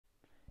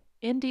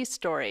Indie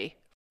Story: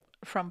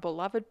 From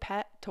Beloved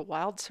Pet to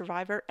Wild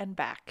Survivor and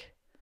Back.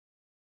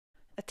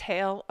 A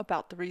tale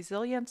about the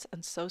resilience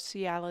and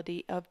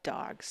sociality of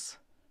dogs.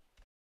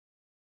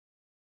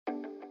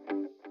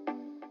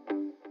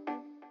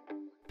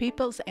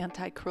 People's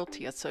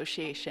Anti-Cruelty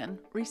Association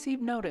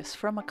received notice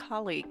from a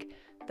colleague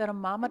that a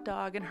mama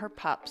dog and her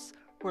pups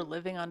were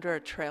living under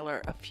a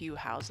trailer a few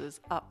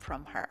houses up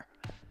from her.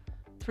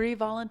 3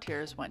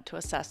 volunteers went to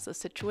assess the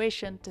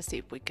situation to see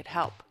if we could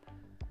help.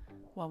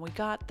 When we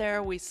got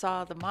there, we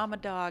saw the mama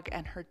dog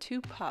and her 2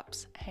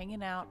 pups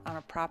hanging out on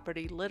a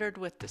property littered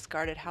with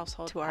discarded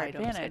household items. To our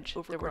advantage,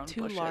 there were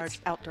 2 large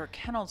outdoor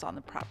kennels on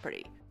the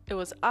property. It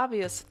was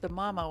obvious the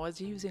mama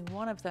was using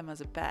one of them as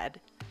a bed,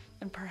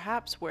 and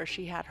perhaps where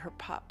she had her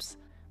pups.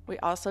 We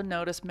also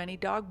noticed many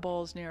dog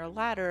bowls near a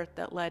ladder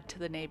that led to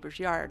the neighbor's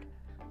yard.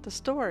 The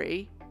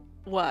story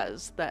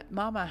was that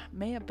Mama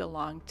may have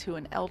belonged to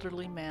an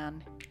elderly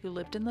man who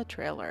lived in the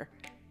trailer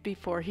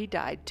before he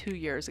died 2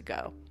 years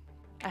ago.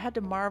 I had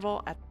to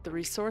marvel at the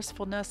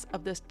resourcefulness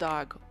of this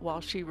dog while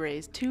she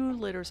raised 2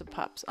 litters of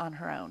pups on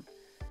her own.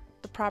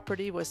 The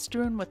property was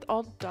strewn with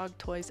old dog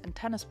toys and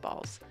tennis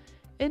balls,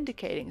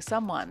 indicating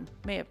someone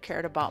may have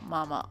cared about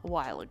Mama a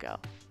while ago.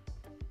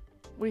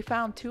 We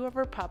found 2 of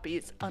her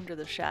puppies under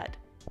the shed.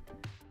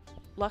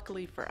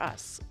 Luckily for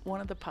us, one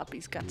of the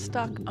puppies got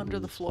stuck under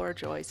the floor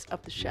joist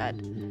of the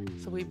shed,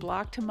 so we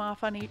blocked him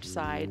off on each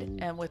side,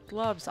 and with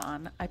gloves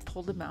on, I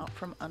pulled him out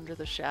from under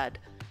the shed.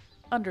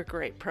 Under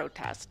great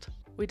protest,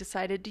 we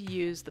decided to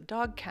use the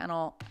dog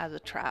kennel as a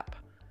trap.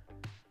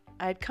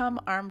 I had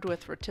come armed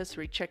with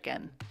rotisserie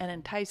chicken, an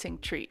enticing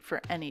treat for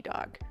any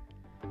dog.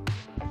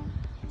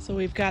 So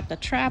we've got the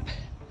trap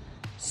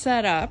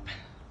set up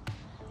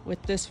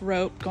with this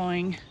rope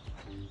going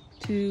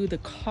to the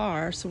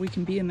car so we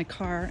can be in the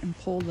car and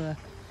pull the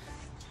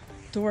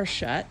door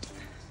shut.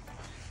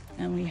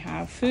 And we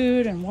have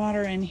food and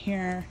water in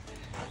here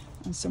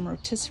and some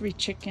rotisserie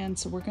chicken,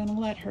 so we're gonna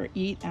let her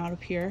eat out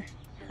of here.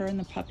 Her and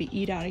the puppy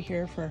eat out of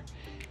here for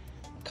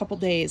a couple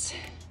days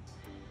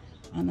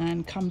and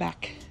then come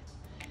back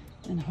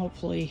and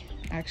hopefully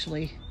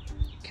actually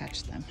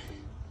catch them.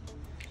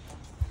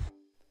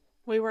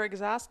 We were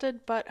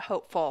exhausted but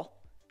hopeful.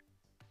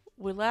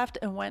 We left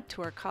and went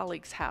to our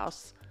colleague's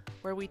house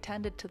where we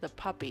tended to the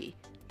puppy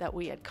that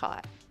we had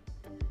caught.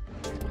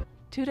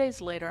 2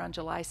 days later, on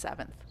July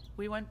 7th,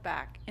 we went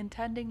back,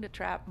 intending to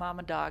trap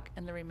Mama Dog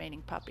and the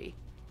remaining puppy.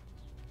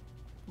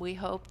 We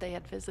hoped they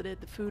had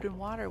visited the food and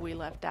water we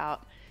left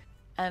out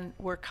and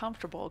were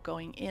comfortable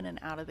going in and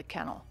out of the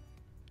kennel.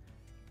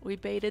 We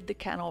baited the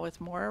kennel with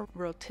more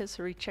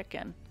rotisserie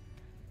chicken.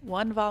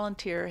 1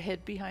 volunteer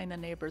hid behind the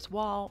neighbor's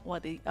wall while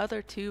the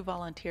other 2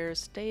 volunteers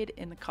stayed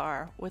in the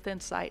car within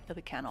sight of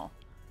the kennel.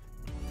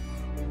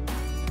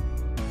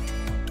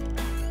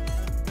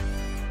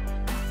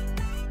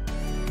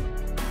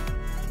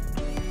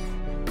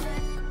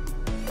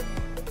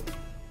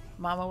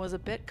 Mama was a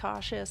bit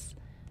cautious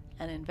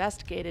and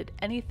investigated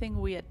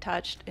anything we had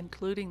touched,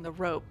 including the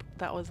rope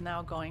that was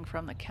now going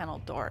from the kennel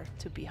door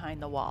to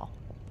behind the wall.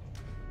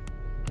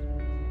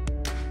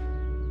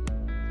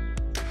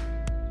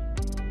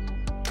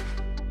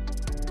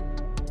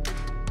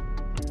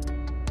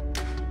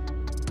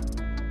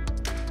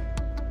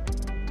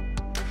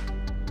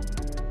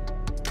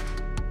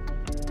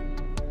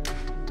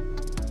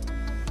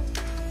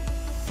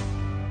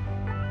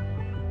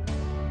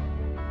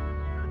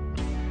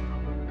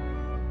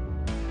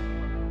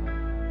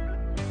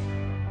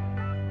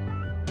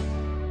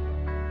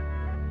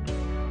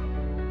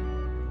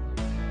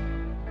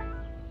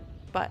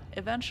 But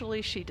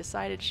eventually she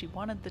decided she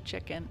wanted the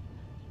chicken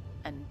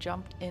and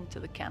jumped into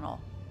the kennel.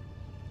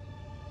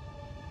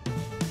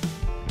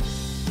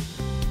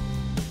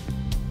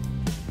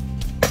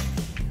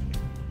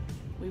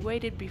 We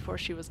waited before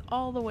she was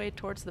all the way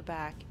towards the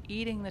back,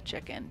 eating the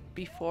chicken,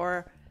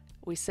 before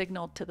we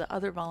signaled to the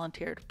other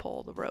volunteer to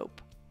pull the rope.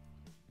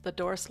 The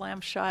door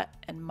slammed shut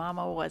and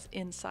Mama was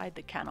inside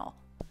the kennel.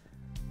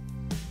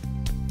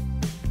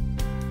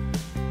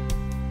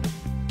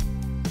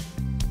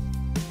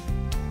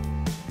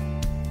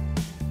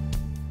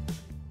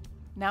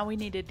 Now we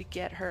needed to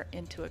get her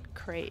into a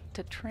crate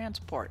to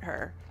transport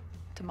her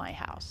to my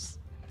house.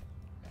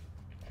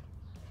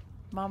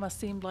 Mama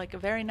seemed like a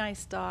very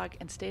nice dog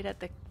and stayed at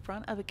the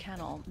front of the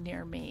kennel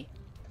near me,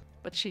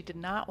 but she did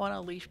not want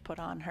a leash put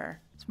on her,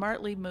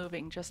 smartly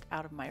moving just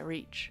out of my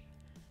reach.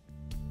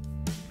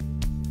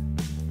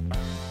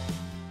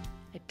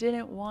 I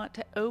didn't want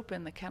to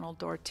open the kennel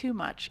door too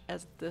much,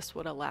 as this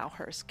would allow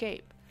her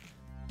escape.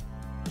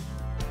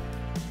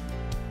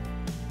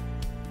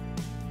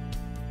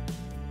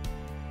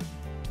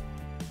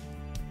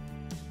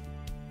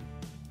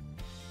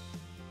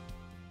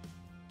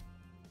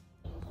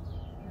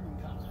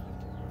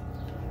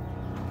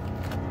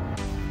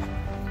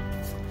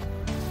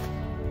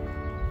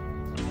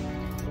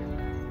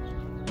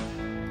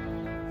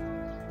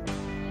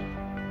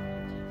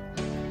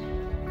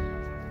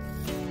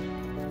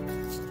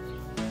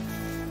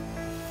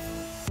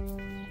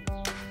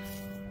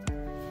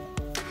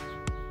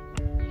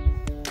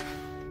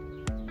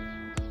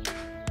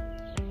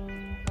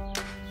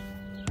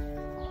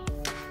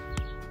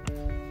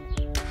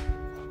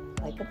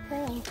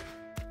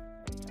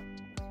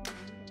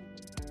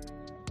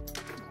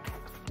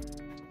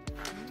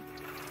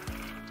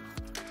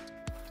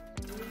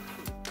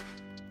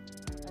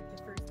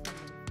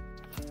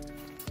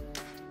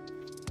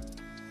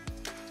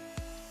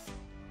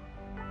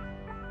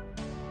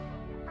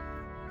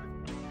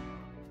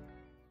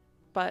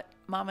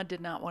 Mama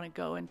did not want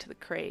to go into the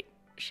crate.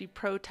 She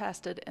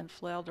protested and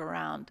flailed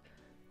around,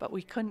 but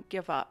we couldn't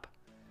give up.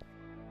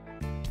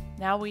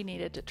 Now we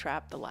needed to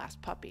trap the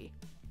last puppy.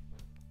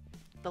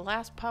 The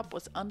last pup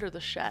was under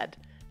the shed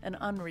and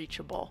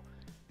unreachable,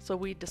 so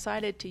we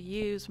decided to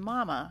use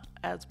Mama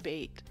as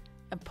bait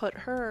and put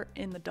her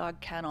in the dog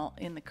kennel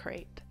in the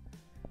crate.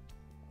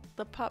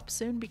 The pup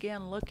soon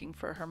began looking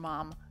for her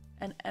mom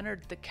and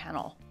entered the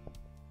kennel.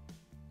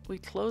 We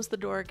closed the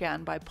door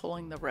again by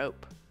pulling the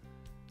rope,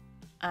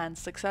 and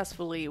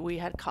successfully we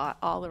had caught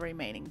all the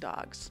remaining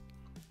dogs.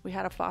 We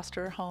had a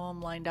foster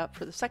home lined up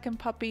for the second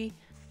puppy.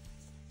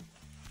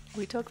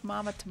 We took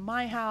Mama to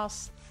my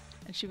house,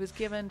 and she was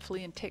given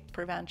flea and tick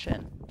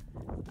prevention.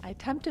 I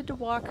attempted to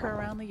walk her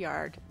around the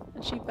yard,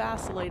 and she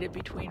vacillated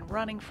between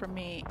running from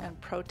me and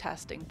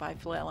protesting by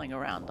flailing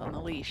around on the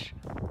leash.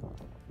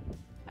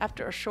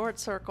 After a short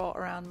circle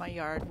around my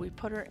yard, we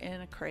put her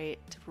in a crate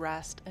to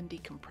rest and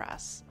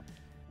decompress.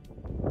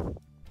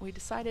 We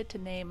decided to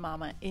name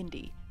Mama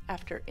Indy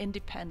after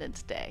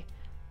Independence Day,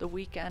 the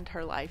weekend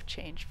her life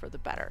changed for the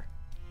better.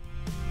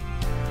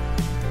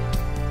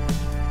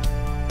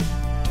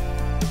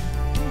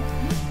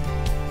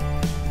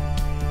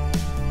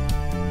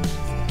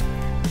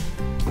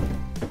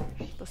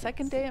 The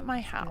second day at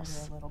my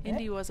house,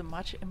 Indy was a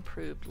much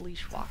improved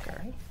leash walker.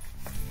 Okay.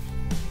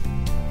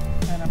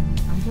 And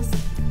I'm just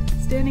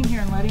standing here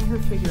and letting her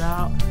figure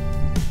out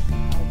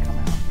how to come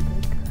out.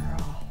 Good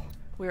girl.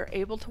 We were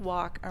able to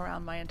walk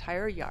around my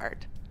entire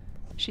yard.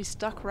 She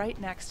stuck right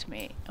next to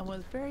me and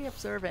was very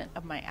observant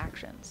of my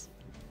actions.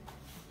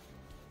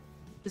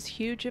 This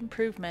huge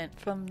improvement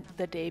from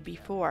the day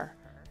before.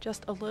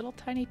 Just a little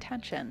tiny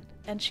tension,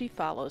 and she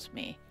follows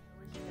me.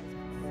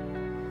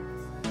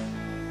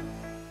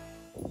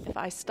 If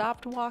I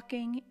stopped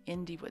walking,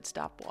 Indy would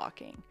stop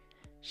walking.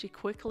 She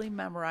quickly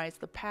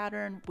memorized the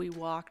pattern we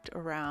walked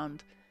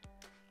around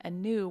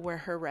and knew where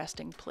her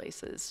resting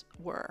places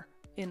were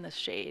in the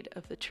shade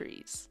of the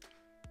trees.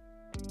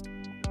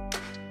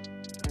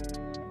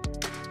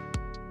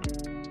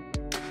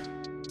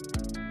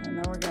 And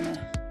then we're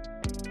gonna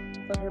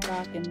put her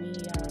back in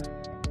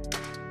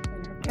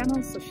her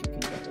kennel so she can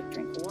get a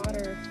drink of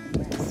water and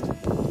rest.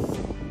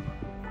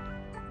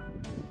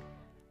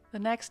 The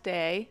next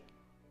day,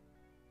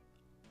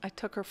 I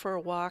took her for a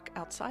walk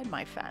outside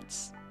my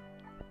fence.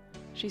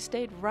 She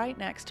stayed right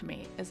next to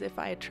me as if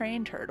I had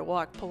trained her to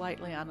walk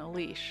politely on a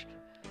leash.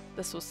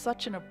 This was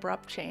such an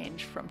abrupt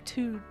change from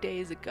 2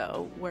 days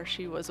ago where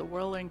she was a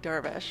whirling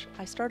dervish.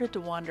 I started to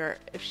wonder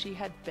if she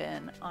had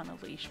been on a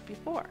leash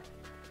before.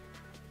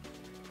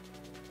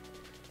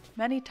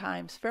 Many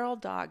times, feral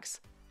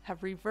dogs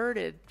have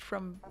reverted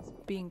from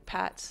being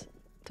pets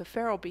to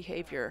feral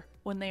behavior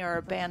when they are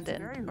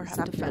abandoned or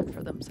have to fend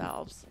for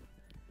themselves.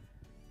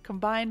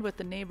 Combined with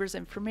the neighbors'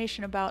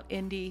 information about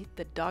Indy,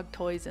 the dog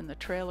toys in the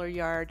trailer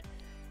yard,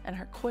 and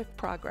her quick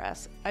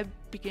progress, I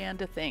began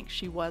to think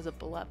she was a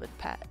beloved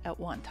pet at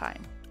one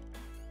time.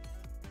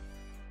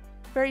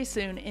 Very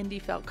soon, Indy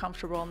felt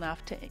comfortable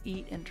enough to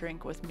eat and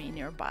drink with me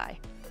nearby.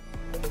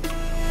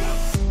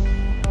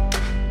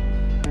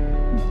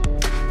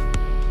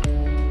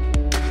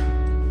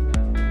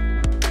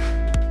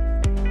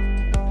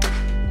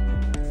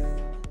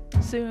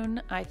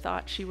 Soon, I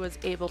thought she was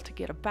able to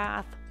get a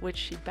bath, which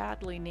she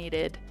badly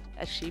needed,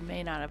 as she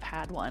may not have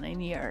had one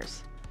in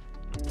years.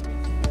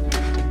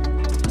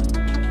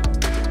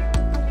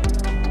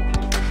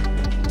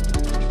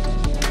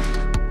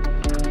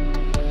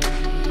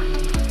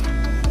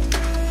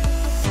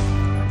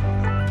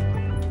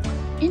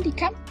 Indy,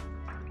 come.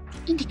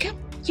 Indy, come.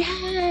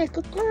 Yeah,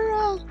 good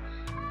girl.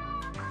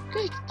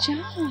 Good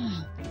job.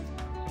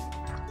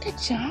 Good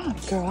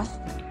job, girl.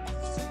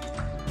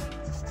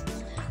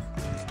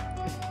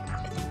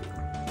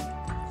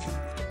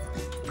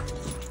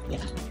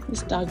 Yeah,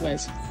 this dog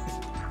was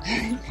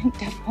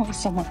definitely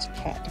someone's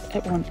pet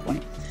at one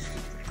point.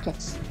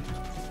 Because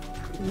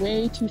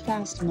way too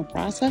fast in the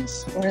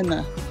process, or in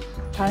the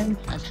time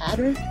I've had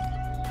her,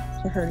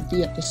 for her to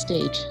be at this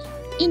stage.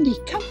 Indy,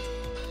 come.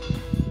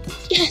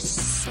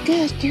 Yes,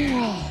 good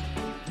girl.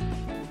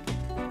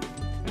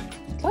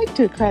 I'd like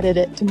to credit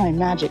it to my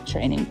magic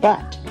training,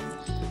 but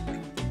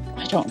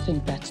I don't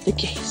think that's the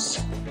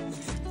case.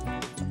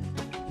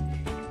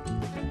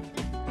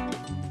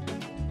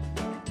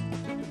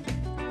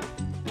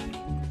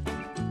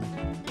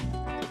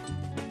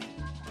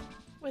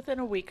 Within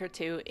a week or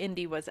two,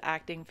 Indy was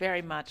acting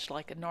very much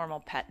like a normal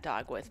pet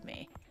dog with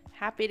me,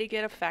 happy to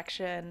get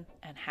affection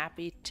and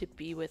happy to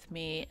be with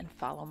me and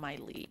follow my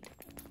lead.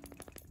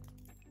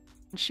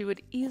 She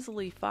would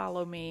easily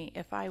follow me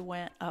if I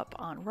went up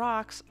on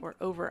rocks or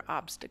over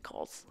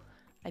obstacles.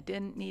 I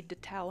didn't need to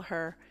tell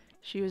her.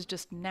 She was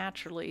just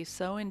naturally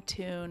so in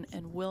tune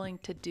and willing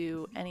to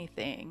do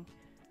anything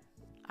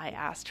I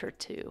asked her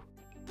to.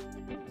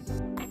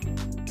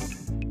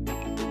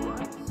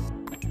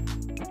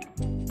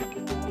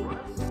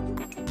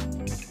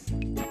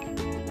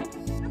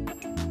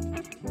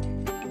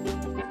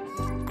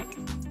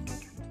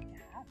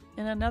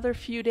 In another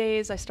few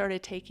days, I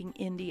started taking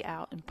Indy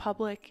out in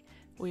public.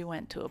 We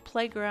went to a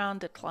playground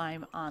to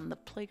climb on the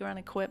playground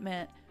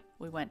equipment.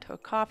 We went to a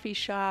coffee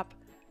shop,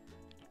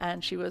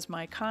 and she was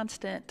my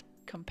constant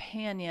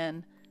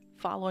companion,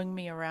 following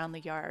me around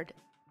the yard.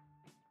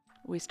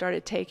 We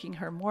started taking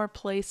her more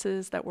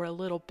places that were a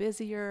little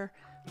busier,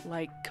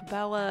 like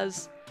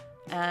Cabela's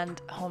and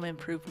home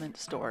improvement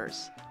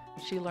stores.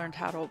 She learned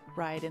how to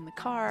ride in the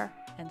car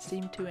and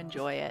seemed to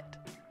enjoy it.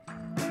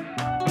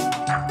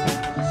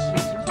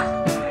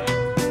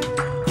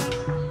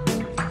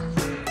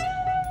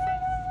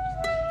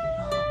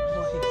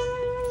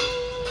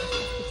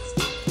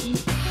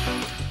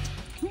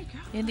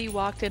 Indy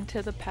walked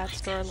into the pet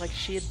store like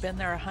she had been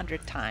there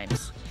 100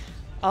 times,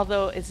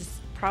 although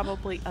it's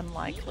probably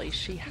unlikely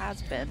she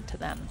has been to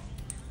them.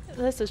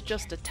 This is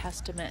just a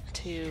testament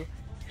to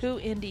who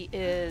Indy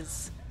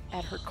is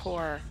at her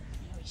core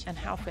and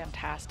how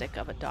fantastic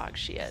of a dog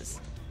she is.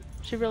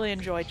 She really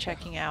enjoyed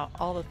checking out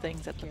all the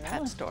things at the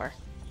pet store.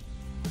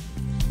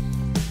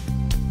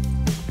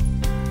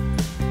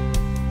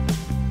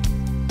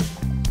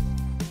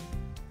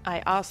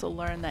 I also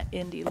learned that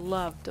Indy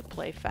loved to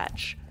play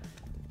fetch.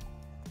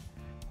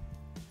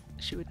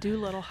 She would do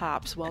little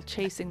hops while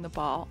chasing the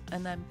ball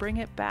and then bring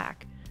it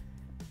back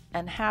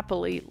and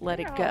happily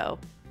let it go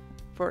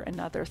for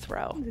another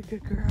throw. You're a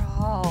good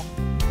girl.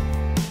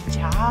 Good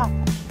job.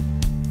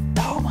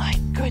 Oh my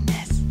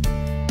goodness.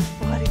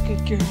 What a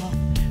good girl.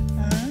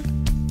 Huh?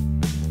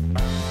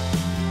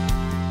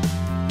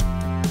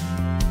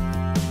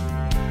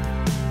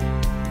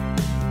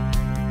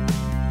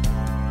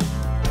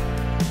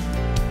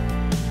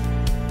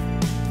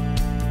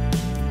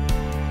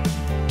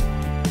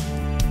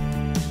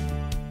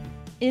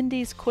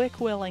 Indy's quick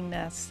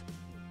willingness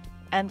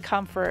and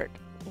comfort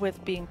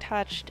with being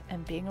touched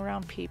and being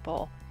around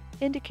people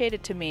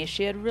indicated to me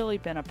she had really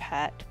been a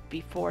pet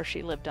before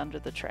she lived under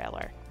the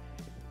trailer.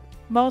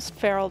 Most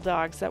feral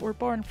dogs that were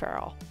born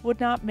feral would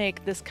not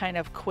make this kind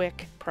of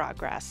quick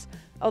progress.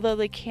 Although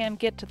they can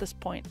get to this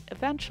point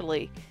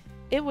eventually,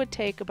 it would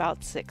take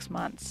about 6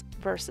 months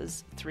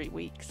versus 3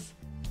 weeks.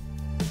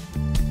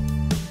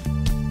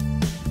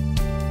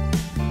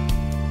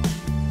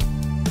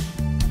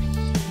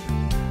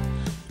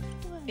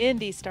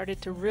 Indy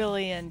started to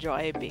really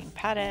enjoy being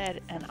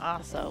petted and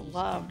also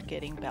loved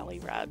getting belly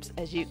rubs,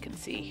 as you can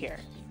see here.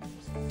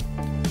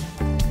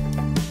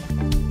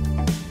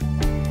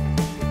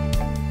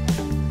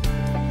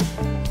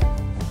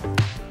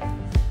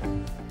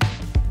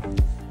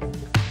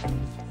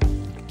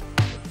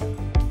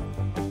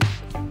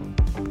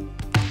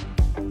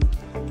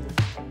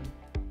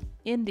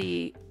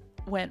 Indy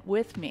went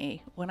with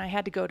me when I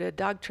had to go to a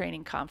dog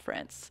training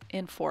conference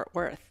in Fort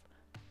Worth.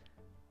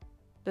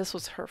 This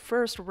was her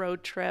first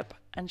road trip,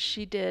 and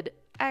she did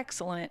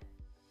excellent.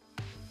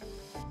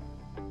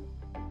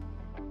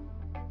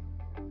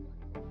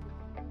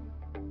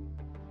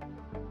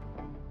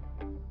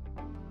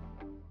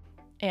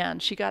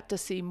 And she got to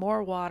see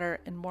more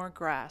water and more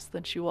grass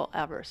than she will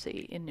ever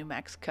see in New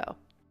Mexico.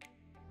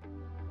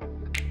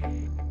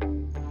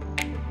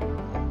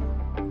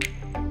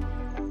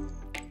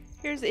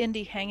 Here's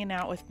Indy hanging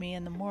out with me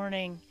in the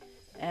morning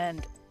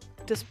and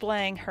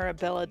displaying her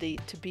ability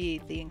to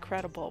be the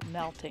incredible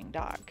melting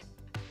dog.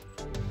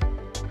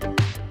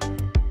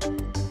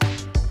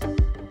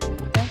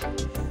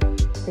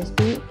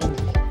 Frisbee.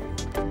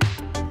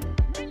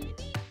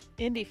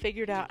 Indy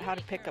figured out how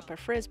to pick up a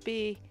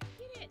frisbee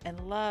and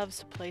loves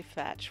to play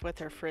fetch with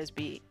her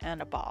frisbee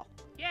and a ball.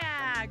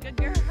 Yeah, good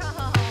girl.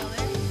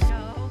 There you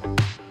go.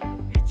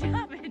 Good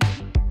job,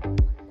 Indy.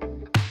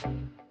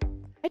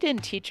 I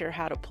didn't teach her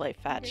how to play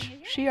fetch.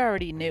 She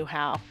already knew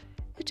how.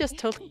 It just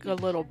took a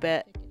little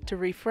bit to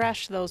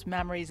refresh those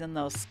memories and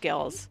those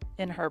skills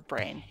in her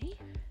brain.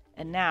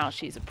 And now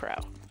she's a pro.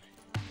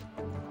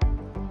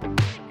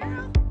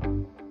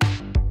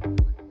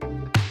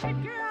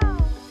 Good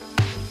girl.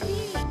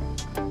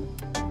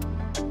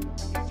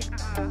 Good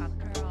job,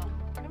 girl.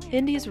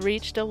 Indy's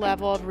reached a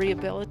level of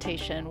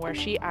rehabilitation where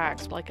she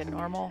acts like a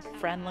normal,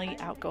 friendly,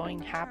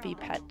 outgoing, happy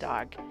pet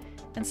dog.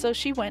 And so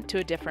she went to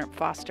a different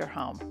foster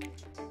home.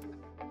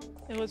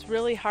 It was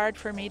really hard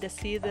for me to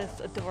see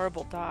this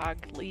adorable dog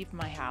leave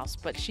my house,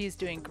 but she's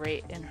doing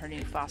great in her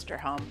new foster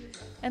home,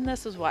 and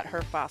this is what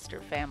her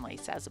foster family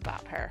says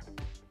about her.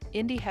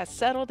 Indy has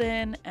settled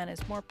in and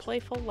is more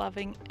playful,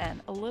 loving,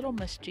 and a little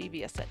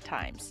mischievous at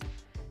times.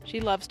 She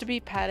loves to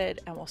be petted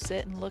and will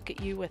sit and look at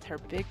you with her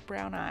big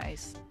brown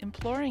eyes,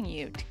 imploring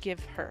you to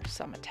give her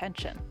some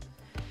attention.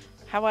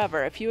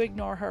 However, if you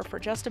ignore her for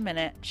just a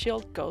minute, she'll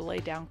go lay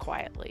down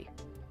quietly.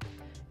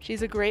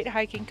 She's a great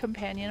hiking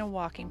companion and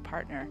walking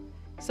partner.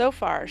 So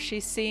far, she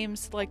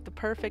seems like the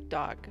perfect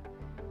dog.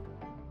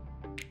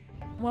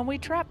 When we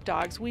trap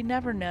dogs, we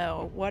never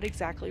know what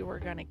exactly we're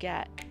going to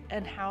get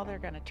and how they're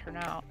going to turn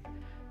out.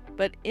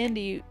 But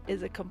Indy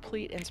is a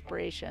complete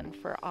inspiration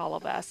for all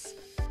of us.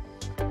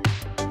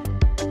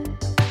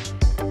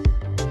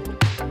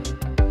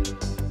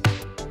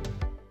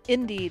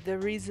 Indy, the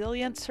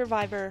resilient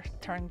survivor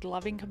turned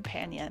loving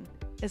companion,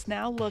 is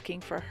now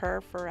looking for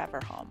her forever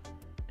home.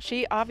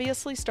 She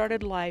obviously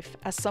started life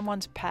as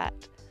someone's pet,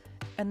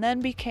 and then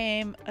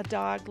became a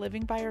dog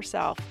living by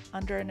herself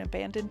under an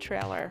abandoned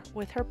trailer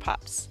with her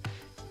pups.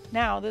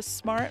 Now, this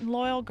smart and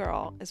loyal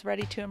girl is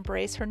ready to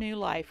embrace her new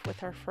life with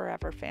her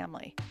forever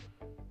family.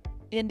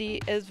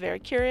 Indy is very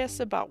curious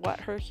about what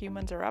her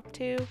humans are up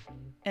to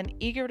and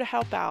eager to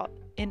help out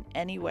in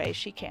any way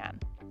she can.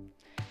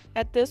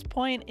 At this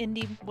point,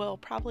 Indy will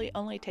probably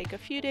only take a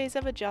few days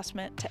of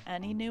adjustment to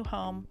any new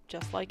home,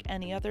 just like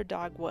any other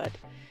dog would,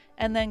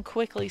 and then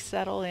quickly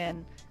settle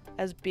in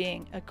as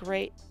being a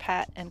great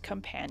pet and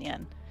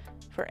companion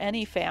for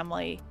any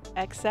family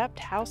except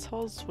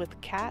households with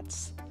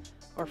cats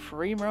or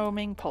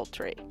free-roaming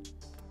poultry.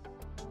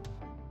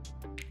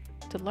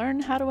 To learn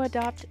how to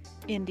adopt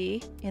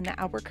Indy in the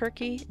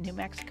Albuquerque, New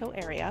Mexico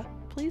area,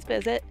 please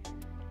visit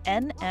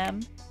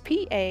nmpaca.org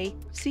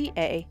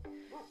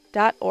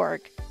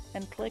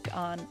and click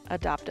on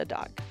Adopt a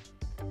Dog.